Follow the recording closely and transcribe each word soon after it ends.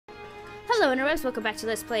Hello interwebs, welcome back to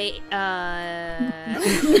Let's Play,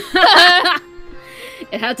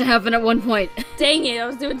 It had to happen at one point. Dang it, I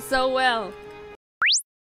was doing so well.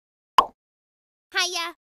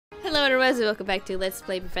 Hiya! Hello interwebs, welcome back to Let's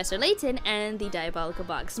Play Professor Layton and the Diabolical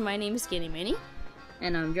box. My name is SkiniMini.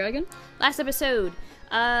 And I'm Dragon. Last episode,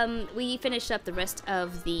 we finished up the rest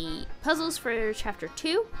of the puzzles for Chapter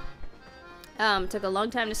 2. Took a long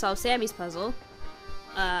time to solve Sammy's puzzle.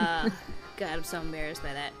 God, I'm so embarrassed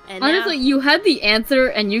by that. And honestly, now, you had the answer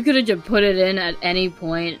and you could have just put it in at any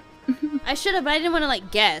point. I should have, but I didn't want to, like,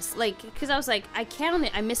 guess. Like, because I was like, I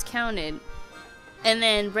miscounted. And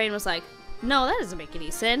then Brain was like, no, that doesn't make any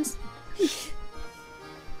sense.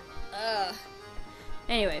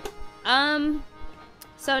 Anyway.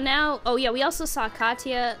 So now, oh yeah, we also saw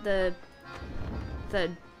Katya, the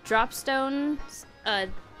Dropstone,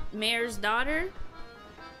 mayor's daughter.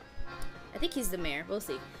 I think he's the mayor. We'll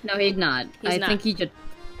see. No, he's not. He's not. I think he just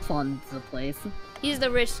funds the place. He's the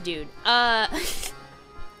rich dude. Trying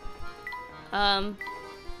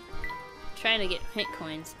to get hint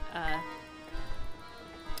coins.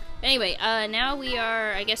 Anyway, now we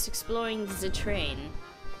are, I guess, exploring the train.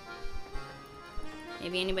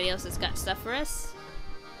 Maybe anybody else has got stuff for us?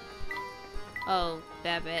 Oh,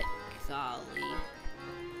 Babette. Golly.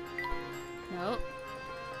 Nope.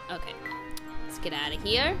 Okay. Let's get out of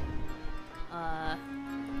here.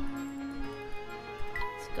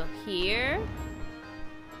 Let's go here.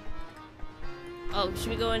 Oh, should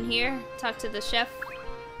we go in here? Talk to the chef?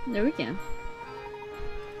 There we can.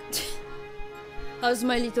 How's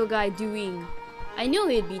my little guy doing? I knew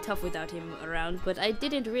it'd be tough without him around, but I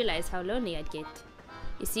didn't realize how lonely I'd get.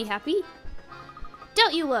 Is he happy?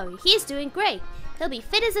 Don't you worry, he's doing great. He'll be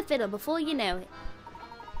fit as a fiddle before you know it.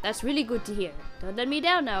 That's really good to hear. Don't let me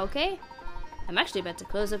down now, okay? I'm actually about to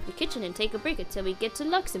close up the kitchen and take a break until we get to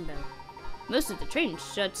Luxembourg. Most of the train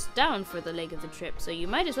shuts down for the leg of the trip, so you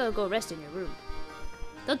might as well go rest in your room.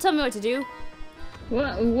 Don't tell me what to do.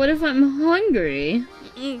 What if I'm hungry?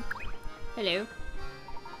 Hello.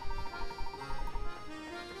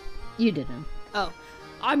 You didn't. Oh,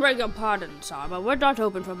 I'm begging your pardon, sir, but we're not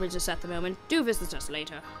open for business at the moment. Do visit us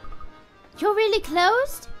later. You're really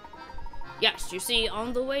closed? Yes, you see,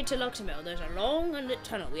 on the way to Luxembourg, there's a long and lit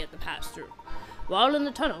tunnel we have to pass through. While in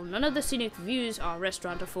the tunnel, none of the scenic views our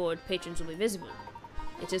restaurant afford patrons will be visible.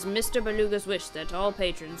 It is Mr. Beluga's wish that all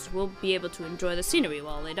patrons will be able to enjoy the scenery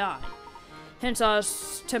while they dine. Hence our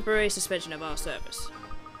temporary suspension of our service.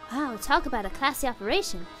 Wow, talk about a classy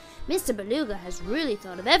operation. Mr. Beluga has really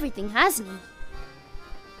thought of everything, hasn't he?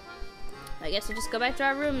 I guess we'll just go back to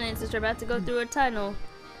our room then, since we're about to go through a tunnel.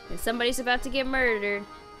 And somebody's about to get murdered.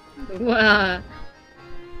 Wow.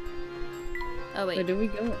 Oh wait. Did we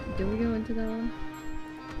go into that one?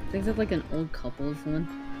 I think that's like an old couple's one.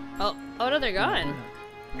 Oh no, they're gone.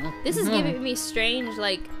 This is giving me strange,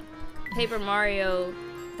 like, Paper Mario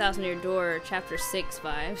Thousand Year Door Chapter 6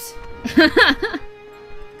 vibes.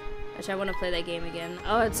 Which I want to play that game again.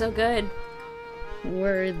 Oh, it's so good.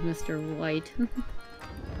 Where is Mr. White? Or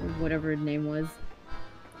whatever his name was.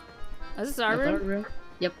 Oh, is this our room?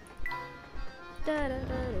 Yep.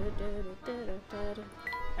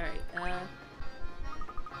 Alright,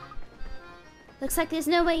 Looks like there's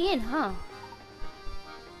no way in, huh?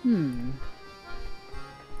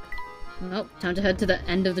 Well, time to head to the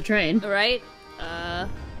end of the train. Right?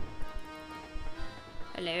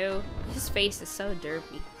 Hello. His face is so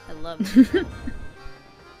derpy. I love it.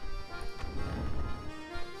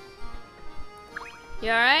 You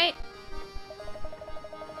alright?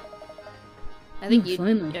 I think you.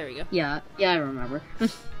 Finally. There we go. Yeah, I remember.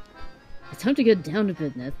 It's time to get down to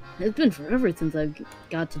business. It's been forever since I've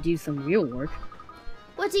got to do some real work.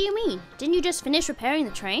 What do you mean? Didn't you just finish repairing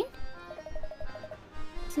the train?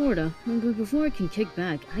 Sorta, but before I can kick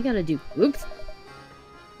back, I gotta do. Oops!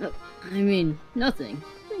 I mean, nothing.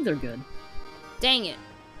 Things are good. Dang it.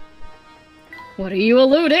 What are you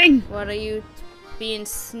alluding? What are you being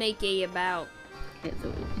snaky about? Okay,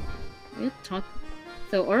 so we have to talk.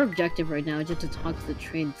 So our objective right now is just to talk to the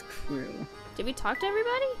train's crew. Did we talk to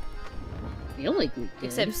everybody? I feel like we did.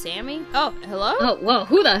 Except Sammy? Oh, hello? Oh, whoa,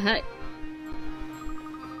 who the heck?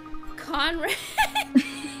 Conrad!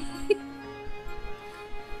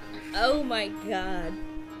 Oh my god.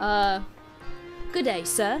 Good day,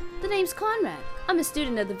 sir. The name's Conrad. I'm a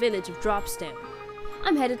student of the village of Dropstone.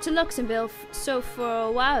 I'm headed to Luxembourg, so for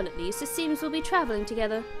a while at least, it seems we'll be traveling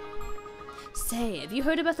together. Say, have you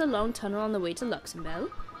heard about the long tunnel on the way to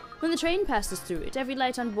Luxembourg? When the train passes through it, every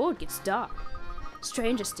light on board gets dark.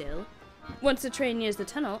 Stranger still, once the train nears the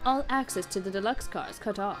tunnel, all access to the deluxe car is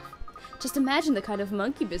cut off. Just imagine the kind of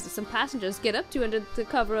monkey business some passengers get up to under the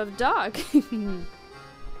cover of dark.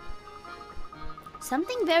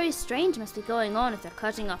 Something very strange must be going on if they're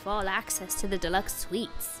cutting off all access to the deluxe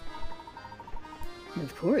suites.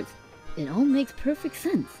 Of course. It all makes perfect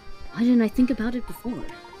sense. Why didn't I think about it before?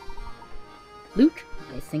 Luke,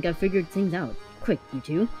 I think I figured things out. Quick, you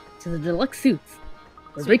two. To the deluxe suites.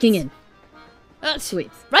 We're breaking in.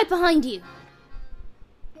 Suites. Right behind you.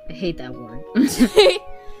 I hate that word.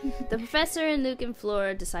 The professor and Luke and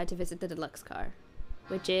Flora decide to visit the deluxe car,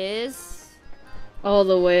 which is All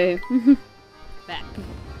the way. back.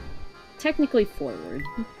 Technically forward,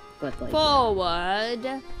 but like...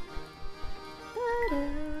 Forward.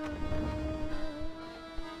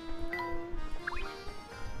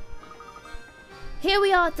 Here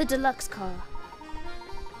we are at the deluxe car.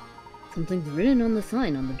 Something's written on the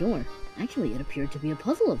sign on the door. Actually, it appeared to be a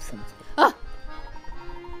puzzle of some sort. Ah!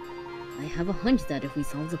 I have a hunch that if we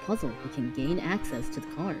solve the puzzle, we can gain access to the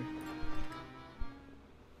car.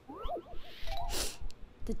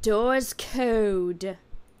 The door's code.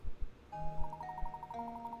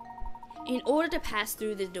 In order to pass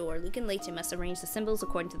through the door, Luke and Layton must arrange the symbols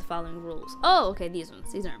according to the following rules. Oh, okay, these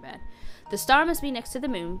ones. These aren't bad. The star must be next to the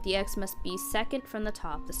moon, the X must be second from the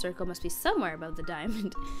top, the circle must be somewhere above the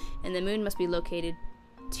diamond, and the moon must be located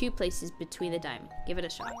 2 places between the diamond. Give it a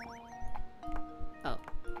shot. Oh.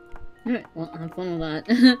 Alright, well, have fun with that.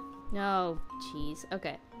 No, jeez.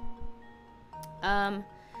 Okay.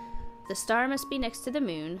 The star must be next to the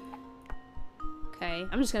moon. Okay,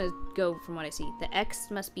 I'm just gonna go from what I see. The X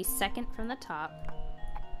must be second from the top.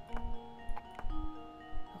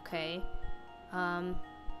 Okay.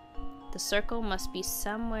 The circle must be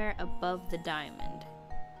somewhere above the diamond.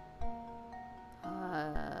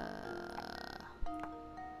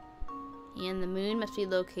 And the moon must be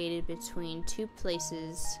located between 2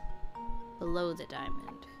 places below the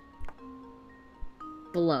diamond.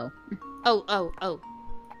 Below. Oh.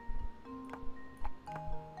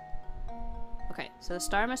 Okay, so the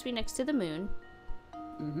star must be next to the moon.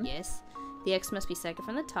 Mm-hmm. Yes. The X must be second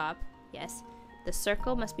from the top. Yes. The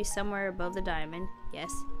circle must be somewhere above the diamond.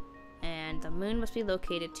 Yes. And the moon must be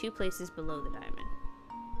located 2 places below the diamond.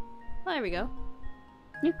 Well, there we go.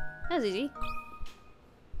 Yeah. That was easy.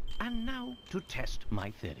 And now to test my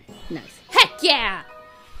theory. Nice. Heck yeah!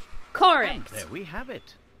 And Correct! there we have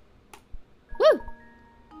it. Woo!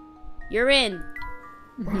 You're in.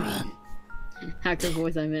 Hacker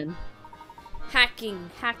voice I'm in. Hacking.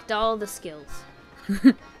 Hacked all the skills.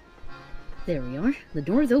 There we are. The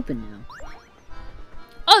door's open now.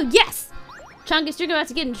 Oh, yes! Chungus, you're about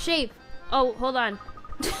to get in shape. Oh, hold on.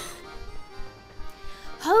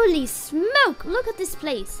 Holy smoke! Look at this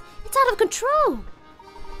place. It's out of control.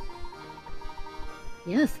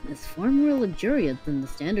 Yes, it's far more luxurious than the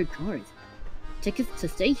standard cars. Tickets to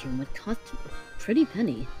stay here would cost a pretty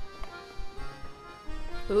penny.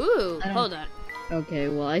 Ooh, hold on. Okay,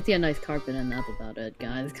 well, I see a nice carpet and that's about it,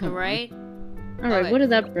 guys. Come Right? on. Alright, Okay. what does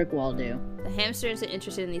that brick wall do? The hamster isn't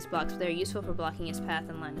interested in these blocks, but they're useful for blocking his path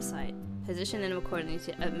and line of sight. Position them accordingly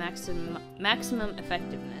to maximum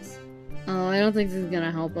effectiveness. Oh, I don't think this is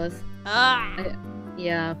gonna help us. Ah!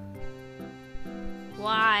 Yeah.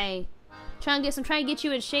 Why? Chungus, I'm trying to get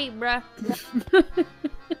you in shape, bruh.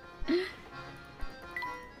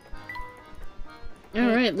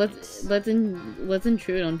 Alright, let's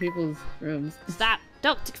intrude on people's rooms. Stop!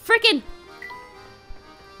 Don't frickin'!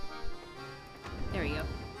 There we go.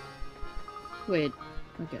 Wait.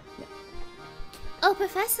 Okay, yeah. Oh,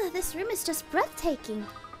 Professor, this room is just breathtaking.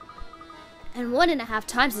 And 1.5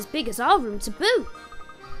 times as big as our room to boot.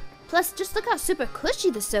 Plus, just look how super cushy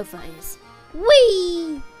the sofa is.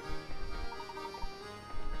 Whee!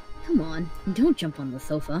 Come on, don't jump on the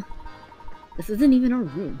sofa. This isn't even our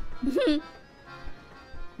room.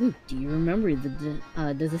 Luke, do you remember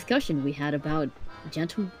the discussion we had about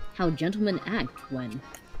how gentlemen act when...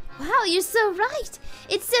 Wow, you're so right.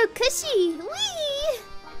 It's so cushy. Whee!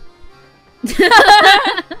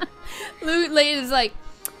 Layton's like...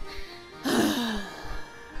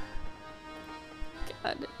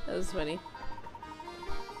 God, that was funny.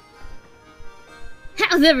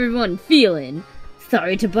 How's everyone feeling?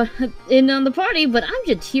 Sorry to butt in on the party, but I'm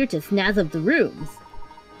just here to snazz up the rooms.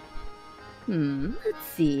 Let's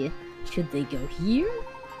see. Should they go here?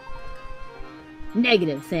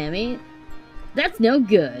 Negative, Sammy. That's no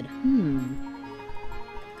good.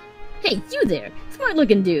 Hey, you there!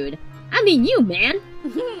 Smart-looking dude! I mean you, man!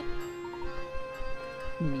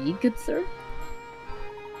 Me, good sir?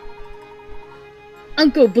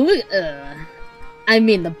 Uncle Blue... I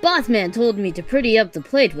mean, the boss man told me to pretty up the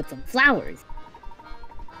plate with some flowers.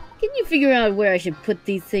 Can you figure out where I should put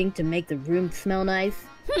these things to make the room smell nice?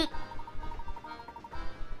 Of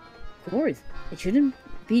course. It shouldn't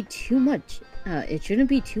be too much It shouldn't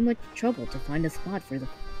be too much trouble to find a spot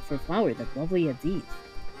for flowers as lovely as these.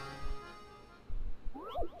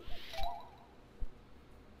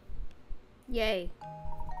 Yay.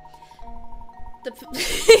 Look at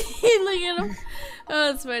him.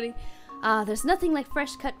 Oh, that's funny. There's nothing like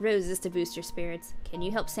fresh cut roses to boost your spirits. Can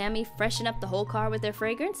you help Sammy freshen up the whole car with their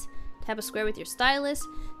fragrance? Tap a square with your stylus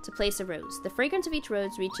to place a rose. The fragrance of each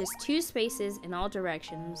rose reaches 2 spaces in all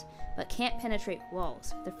directions, but can't penetrate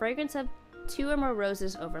walls. The fragrance of 2 or more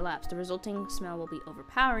roses overlaps. The resulting smell will be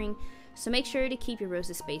overpowering, so make sure to keep your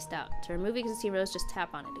roses spaced out. To remove existing rose, just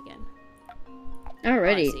tap on it again.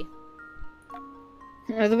 Alrighty. Oh, I see.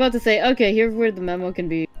 I was about to say, okay, here's where the memo can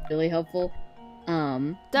be really helpful.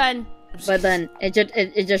 Done. But then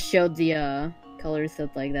it just showed the colors, so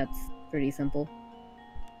like that's pretty simple.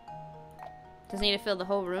 Does it need to fill the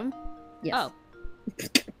whole room? Yes. Oh.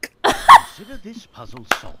 Consider this puzzle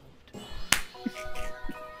solved.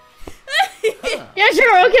 Yeah,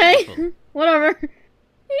 sure, okay. Whatever.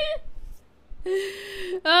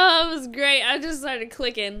 Oh, that was great. I just started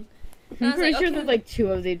clicking. I'm pretty sure there's like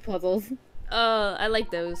 2 of these puzzles. Oh, I like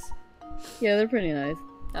those. Yeah, they're pretty nice.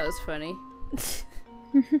 That was funny.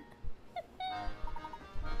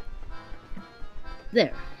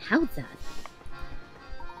 There, how's that?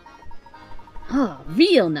 Oh,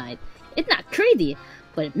 real nice. It's not crazy,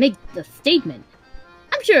 but it makes a statement.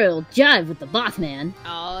 I'm sure it'll jive with the boss man.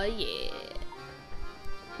 Oh, yeah.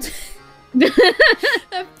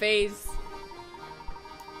 That face.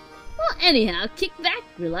 Well, anyhow, kick back,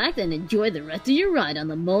 relax, and enjoy the rest of your ride on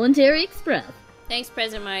the Momentary Express. Thanks,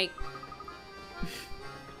 President Mike.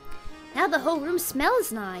 Now the whole room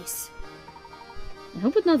smells nice. I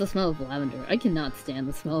hope it's not the smell of lavender. I cannot stand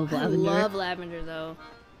the smell of lavender. I love lavender, though.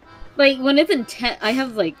 Like, when it's intense, I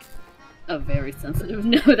have, like, a very sensitive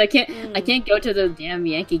nose. I can't go to those damn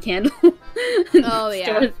Yankee Candle Oh, yeah.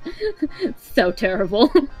 stores. It's so terrible.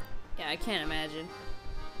 Yeah, I can't imagine.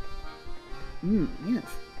 Yes.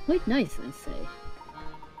 Quite nice, I say.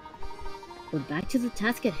 But back to the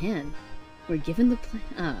task at hand. We've given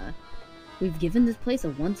this place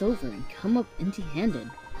a once-over and come up empty-handed.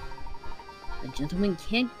 A gentleman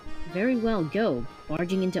can't very well go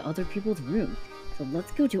barging into other people's rooms, so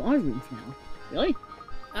let's go to our rooms now. Really?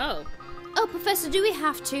 Oh. Oh, Professor, do we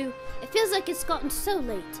have to? It feels like it's gotten so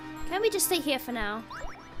late. Can't we just stay here for now?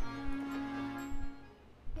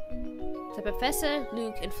 The Professor,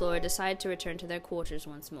 Luke, and Flora decide to return to their quarters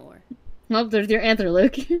once more. Well, there's your answer,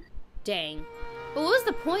 Luke. Dang. But what was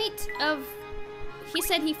the point of... He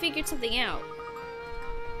said he figured something out.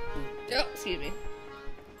 Oh, excuse me.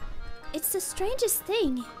 It's the strangest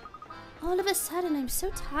thing. All of a sudden, I'm so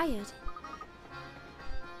tired.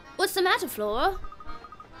 What's the matter, Flora?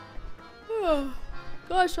 Oh,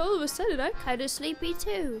 gosh, all of a sudden I'm Kind of sleepy,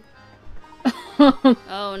 too.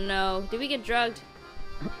 Oh no, did we get drugged?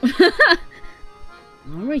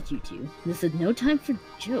 Alright, you two. This is no time for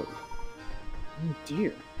joke. Oh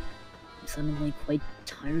dear. I'm suddenly quite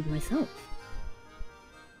tired myself.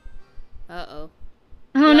 Uh-oh.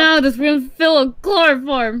 Oh no, this room's full of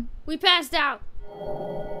chloroform! We passed out!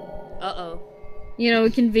 Uh-oh. You know,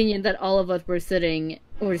 convenient that all of us were standing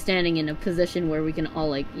in a position where we can all,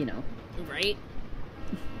 like, you know. Right?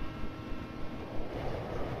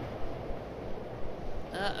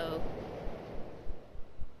 Uh-oh.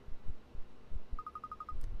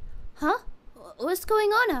 Huh? What's going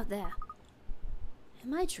on out there?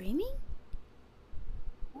 Am I dreaming?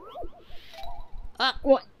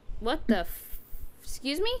 What? What the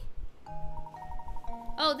excuse me?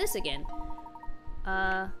 Oh, this again.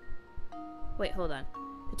 Wait, hold on.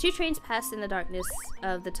 The 2 trains pass in the darkness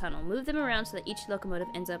of the tunnel. Move them around so that each locomotive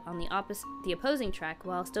ends up on the opposing track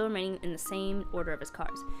while still remaining in the same order of its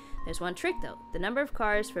cars. There's one trick, though. The number of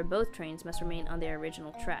cars for both trains must remain on their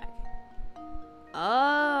original track. Oh,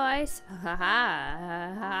 I see. Ha ha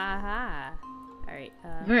ha ha ha. Alright,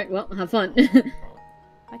 Alright, well, have fun.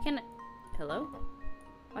 why can't I... Hello?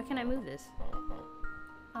 Why can't I move this?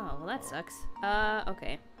 Oh, well that sucks.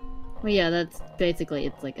 Okay. Well, yeah, that's basically,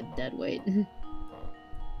 it's like a dead weight.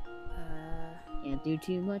 Can't do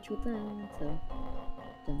too much with that, so...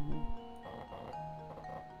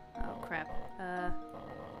 Oh, crap.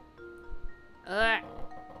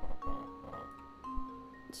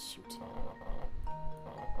 Shoot.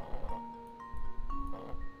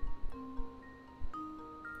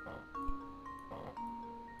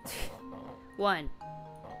 One.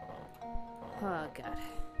 Oh, God.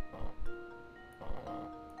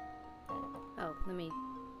 Oh, let me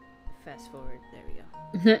fast forward. There we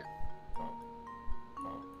go.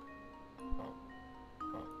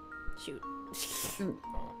 Shoot.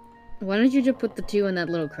 Why don't you just put the 2 in that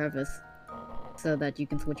little crevice? so that you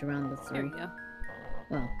can switch around the There 3. we go.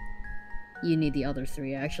 Well, you need the other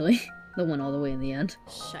 3, actually. The one all the way in the end.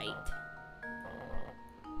 Shite.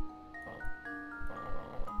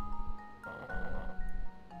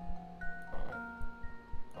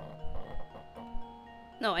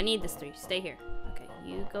 No, I need this 3. Stay here. Okay,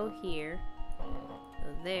 you go here.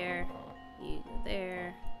 Go there. You go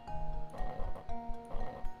there.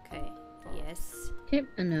 Okay, yes. Okay,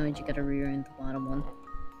 and now you gotta rearrange the bottom one.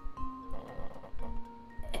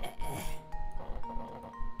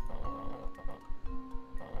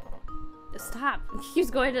 Stop. He keeps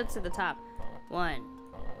going up to the top. 1,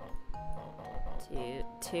 2,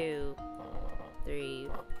 2, 3,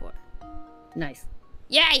 4. Nice.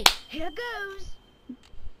 Yay! Here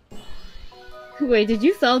goes. Wait, did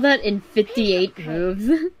you solve that in 58 moves?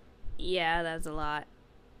 Yeah, that's a lot.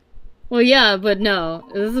 Well, yeah, but no.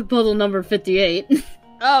 This is puzzle number 58.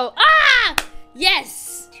 Oh, ah!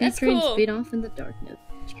 Yes! Two That's trains cool. speed off in the darkness,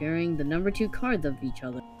 carrying the number 2 cards of each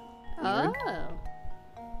other. Oh.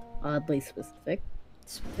 Oddly specific.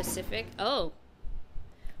 Specific? Oh.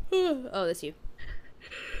 Oh, that's you.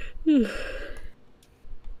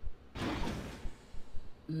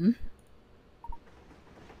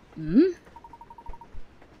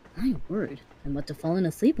 My word, I must have fallen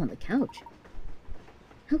asleep on the couch.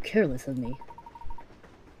 How careless of me.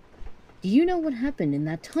 Do you know what happened in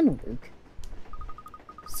that tunnel, Luke?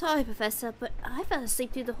 Sorry, Professor, but I fell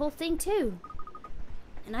asleep through the whole thing too.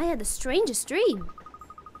 And I had the strangest dream.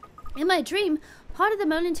 In my dream, part of the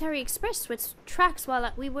Momentary Express switched tracks while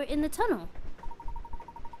we were in the tunnel.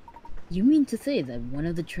 You mean to say that one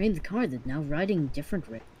of the train's cars is now riding different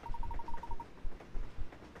rails?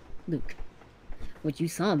 Luke, what you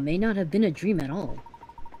saw may not have been a dream at all.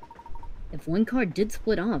 If one car did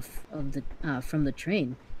split off from the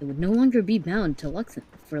train, it would no longer be bound to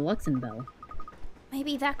Luxembourg.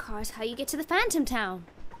 Maybe that car's how you get to the Phantom Town.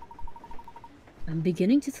 I'm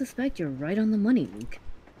beginning to suspect you're right on the money, Luke.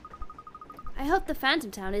 I hope the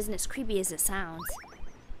Phantom Town isn't as creepy as it sounds.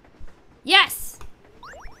 Yes!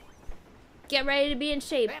 Get ready to be in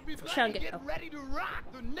shape. Everybody Chunk it. get Oh. ready to rock.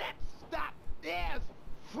 The next stop is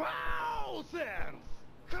Frozen.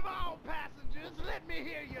 Come on, passengers. Let me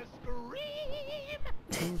hear you scream.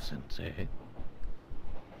 Oh, Sensei.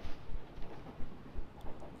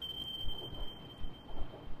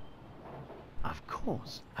 Of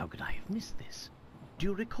course. How could I have missed this? Do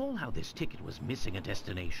you recall how this ticket was missing a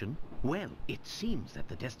destination? Well, it seems that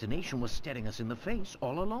the destination was staring us in the face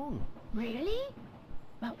all along. Really?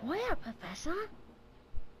 But where, Professor?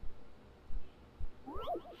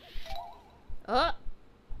 Oh.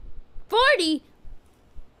 40!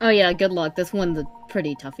 Oh yeah, good luck. This one's a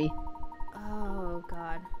pretty toughie. Oh,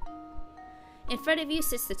 God. In front of you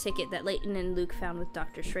sits the ticket that Layton and Luke found with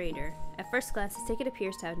Dr. Schrader. At first glance, the ticket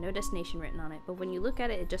appears to have no destination written on it, but when you look at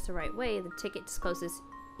it in just the right way, the ticket discloses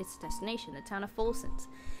its destination, the town of Folsons.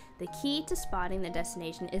 The key to spotting the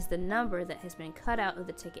destination is the number that has been cut out of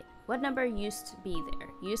the ticket. What number used to be there?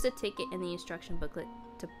 Use the ticket in the instruction booklet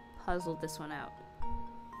to puzzle this one out.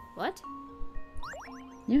 What?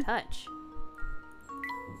 Yeah. Touch.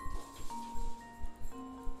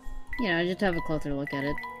 Yeah, I just have a closer look at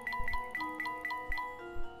it.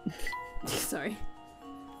 Sorry.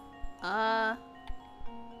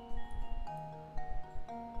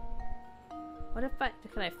 What if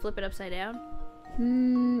can I flip it upside down?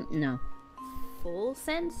 No. Full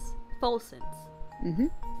sense? Full sense. Mm-hmm.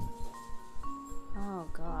 Oh,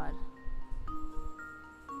 God.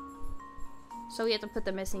 So we have to put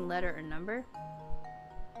the missing letter or number?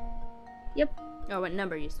 Yep. Oh, what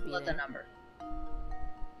number used to be What's there? the number?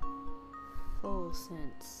 Full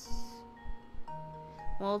sense.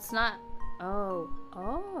 Well, it's not... Oh.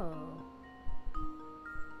 Oh.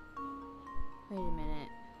 Wait a minute.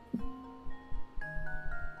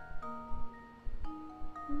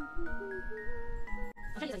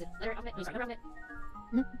 I'm trying to use the letter alphabet. Sorry, number alphabet.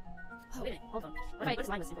 No. Oh, wait a minute. Hold on. What if this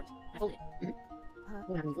line was important? I folded it.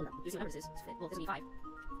 What happened to that? Do you see what number this is? Well, this would be 5.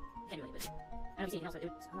 Can't really, but... I don't see anything else, but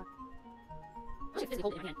it would... I should physically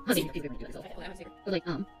hold it in my hand. Oh, okay, you can do it yourself. Okay, I have a sticker. But like,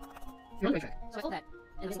 you're on the right track. So I fold that,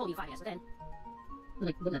 and this will be 5, yeah, so then... But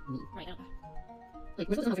like, what does that mean? Right, I don't... Like,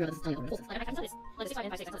 we're supposed to know if you're this is telling you Like, I can tell this. Like, the 6, 5,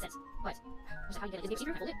 and 5, 6, that's what it says. But... Just how you get it. Is it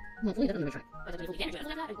a procedure? I fold it? Well, fully on the right track. But then you fold it again, and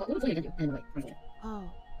do it Well, what fully did you? And wait, right. Oh.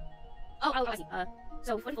 Oh, I see.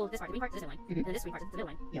 So when you fold this part, the green part is this middle line, and then this green part is the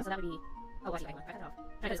middle line. Yeah. So that would be... Oh, I see, I cut that off.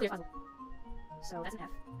 Try to clear as possible. So that's an F.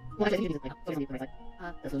 Well, actually, I think you just like, focus on the right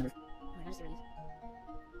side. That's what it is. Alright, I just get rid of these.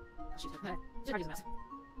 Oh, shoot. Just hard to use the mouse.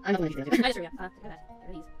 I'm not going to use I just threw, yeah. Get rid of that. Get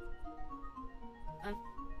rid of these.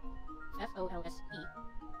 F-O-L-S-E.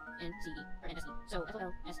 N C E or N S E. So F O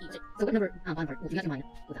L S E. So what number line part will you have in mind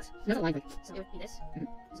with us? Not a line break. So it would be this.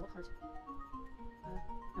 So what part?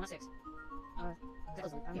 Not 6. That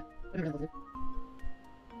was Yeah. What number will do?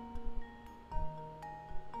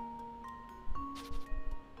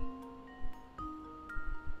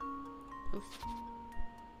 Oof.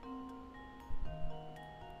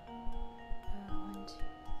 1,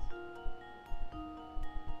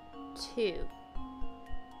 2. 2.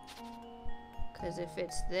 Because if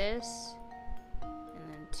it's this, and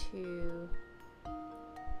then 2,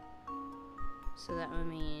 so that would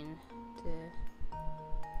mean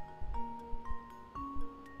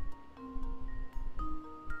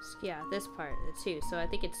yeah, this part, the 2. So I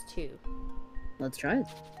think it's 2. Let's try it.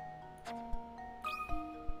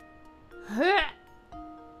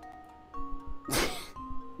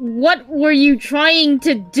 What were you trying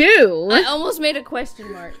to do? I almost made a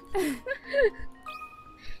question mark.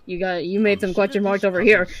 You made some question marks over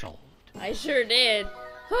here. I sure did.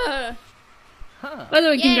 Huh. By the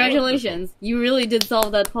way, Yay! congratulations. You really did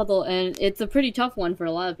solve that puzzle, and it's a pretty tough one for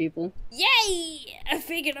a lot of people. Yay! I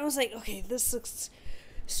figured, I was like, okay, this looks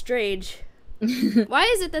strange. Why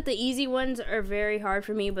is it that the easy ones are very hard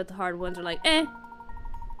for me, but the hard ones are like, eh?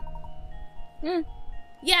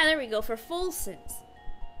 Yeah, there we go, for full sense.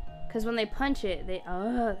 Because when they punch it,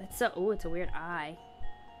 that's so, it's a weird eye.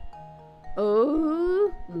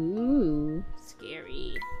 Oh. Ooh.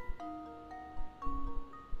 Scary.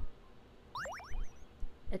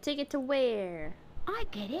 A ticket to where? I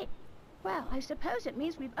get it. Well, I suppose it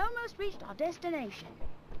means we've almost reached our destination.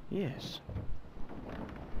 Yes.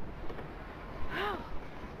 Oh,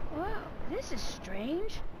 whoa, this is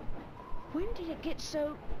strange. When did it get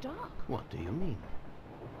so dark? What do you mean?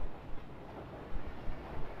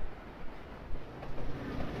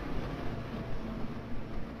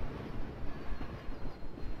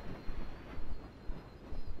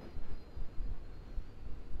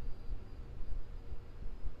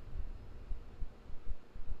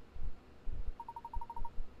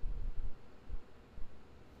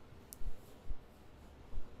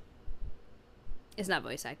 It's not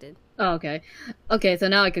voice acted. Oh, okay. Okay, so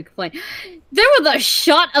now I could complain. There was a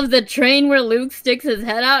shot of the train where Luke sticks his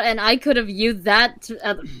head out, and I could have used that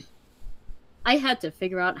to... I had to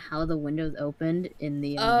figure out how the windows opened in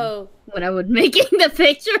the... when I was making the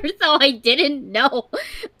picture, so I didn't know.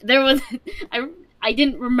 There was... I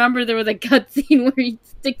didn't remember there was a cutscene where he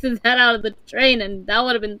sticks his head out of the train, and that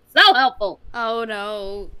would have been so helpful. Oh,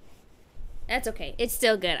 no. That's okay. It's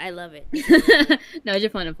still good. I love it. No, I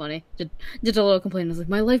just find it funny. Just a little complaint. I was like,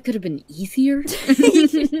 my life could have been easier.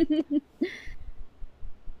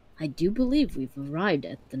 I do believe we've arrived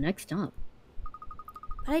at the next stop.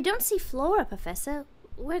 But I don't see Flora, Professor.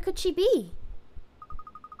 Where could she be?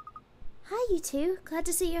 Hi, you two. Glad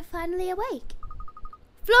to see you're finally awake.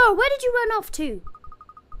 Flora, where did you run off to?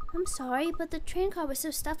 I'm sorry, but the train car was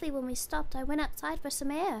so stuffy when we stopped, I went outside for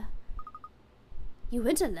some air. You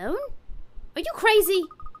went alone? Are you crazy?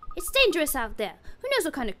 It's dangerous out there. Who knows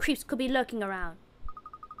what kind of creeps could be lurking around?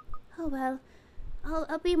 Oh well,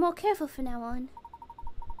 I'll be more careful from now on.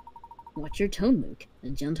 Watch your tone, Luke. A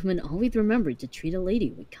gentleman always remembered to treat a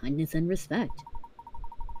lady with kindness and respect.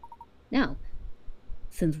 Now,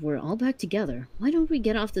 since we're all back together, why don't we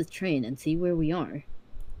get off this train and see where we are?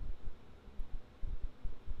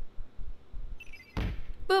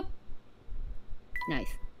 Boop. Nice.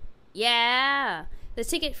 Yeah. The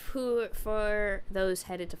ticket for those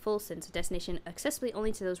headed to Folsom's, a destination accessible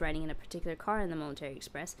only to those riding in a particular car in the Military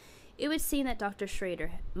Express. It would seem that Dr.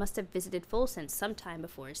 Schrader must have visited Folsom sometime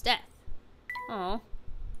before his death. Aww.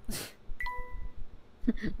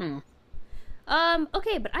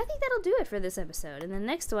 Okay, but I think that'll do it for this episode. In the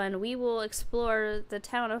next one, we will explore the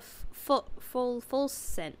town of Folsom.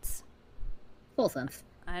 Folsom.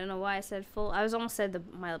 I don't know why I said full. I was almost said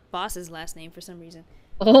my boss's last name for some reason.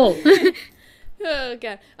 Oh. Oh,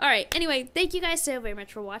 God. Alright, anyway, thank you guys so very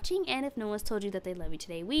much for watching, and if no one's told you that they love you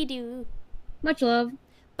today, we do. Much love.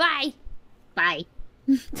 Bye! Bye.